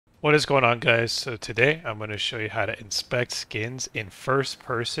What is going on, guys? So today I'm going to show you how to inspect skins in first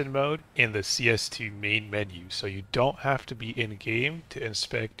person mode in the CS2 main menu. So you don't have to be in game to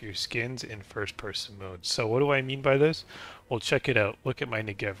inspect your skins in first person mode. So what do I mean by this? Well, check it out. Look at my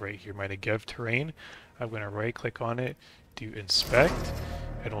Negev right here, my Negev terrain. I'm going to right click on it, do inspect,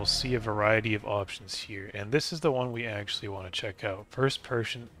 and we'll see a variety of options here. And this is the one we actually want to check out. First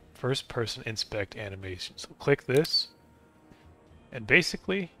person inspect animation. So click this. And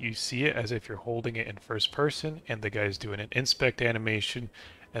basically, you see it as if you're holding it in first person and the guy's doing an inspect animation,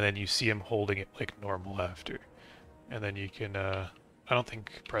 and then you see him holding it like normal after. And then you can, I don't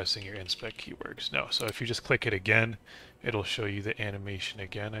think pressing your inspect key works. No, so if you just click it again, it'll show you the animation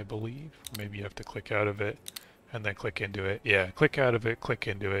again, I believe. Maybe you have to click out of it and then click into it. Yeah, click out of it, click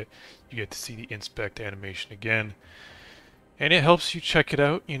into it. You get to see the inspect animation again. And it helps you check it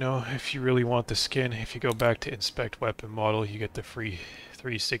out, you know, if you really want the skin. If you go back to inspect weapon model, you get the free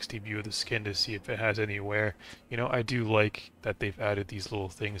 360 view of the skin to see if it has any wear. You know, I do like that they've added these little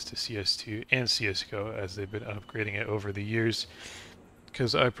things to CS2 and CSGO as they've been upgrading it over the years,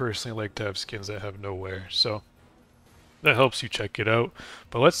 because I personally like to have skins that have no wear. So that helps you check it out.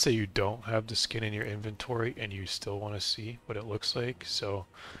 But let's say you don't have the skin in your inventory and you still want to see what it looks like. So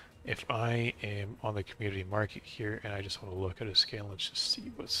if I am on the community market here and I just want to look at a skin, let's just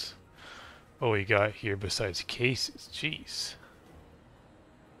see what we got here besides cases. Jeez.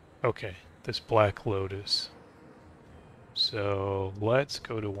 Okay, this Black Lotus. So let's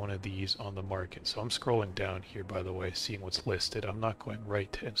go to one of these on the market. So I'm scrolling down here, by the way, seeing what's listed. I'm not going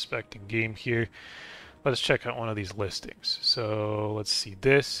right to inspect in game here. Let's check out one of these listings. So let's see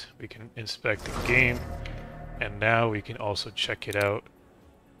this. We can inspect in game. And now we can also check it out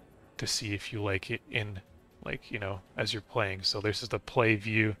to see if you like it in, like, you know, as you're playing. So this is the play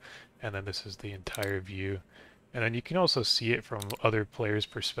view, and then this is the entire view. And then you can also see it from other players'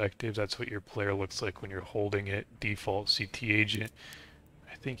 perspectives. That's what your player looks like when you're holding it. Default CT agent.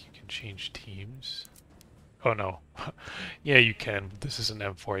 I think you can change teams. Oh no. Yeah, you can. This is an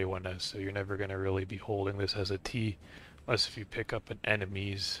M41S, so you're never going to really be holding this as a T, unless if you pick up an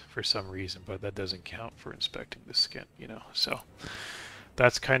enemies for some reason, but that doesn't count for inspecting the skin, you know. So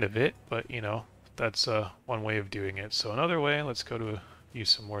that's kind of it, but you know, that's one way of doing it. So another way, let's go to use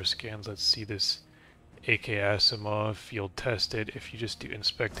some more scans. Let's see this AK Asimov field tested. If you just do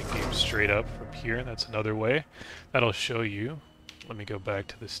inspecting game straight up from here, that's another way. That'll show you. Let me go back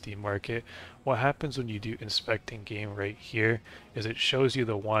to the Steam market. What happens when you do inspecting game right here is it shows you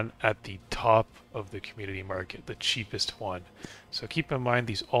the one at the top of the community market, the cheapest one. So keep in mind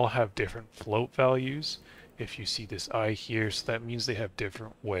these all have different float values. If you see this eye here, so that means they have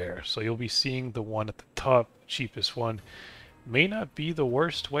different wear. So you'll be seeing the one at the top, cheapest one, may not be the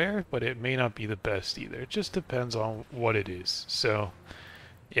worst wear, but it may not be the best either. It just depends on what it is. So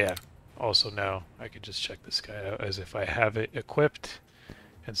yeah, also now I can just check this guy out as if I have it equipped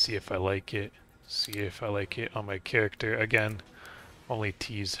and see if I like it. See if I like it on my character. Again, only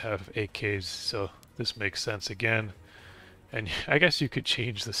T's have AKs, so this makes sense again. And I guess you could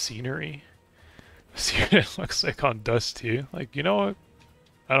change the scenery. See what it looks like on Dust 2. Like, you know what?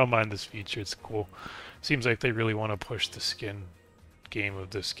 I don't mind this feature. It's cool. Seems like they really want to push the skin game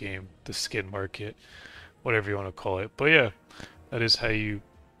of this game, the skin market, whatever you want to call it. But yeah, that is how you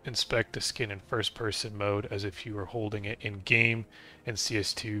inspect the skin in first person mode as if you were holding it in game in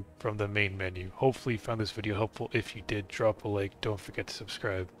CS2 from the main menu. Hopefully you found this video helpful. If you did, drop a like. Don't forget to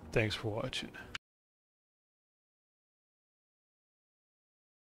subscribe. Thanks for watching.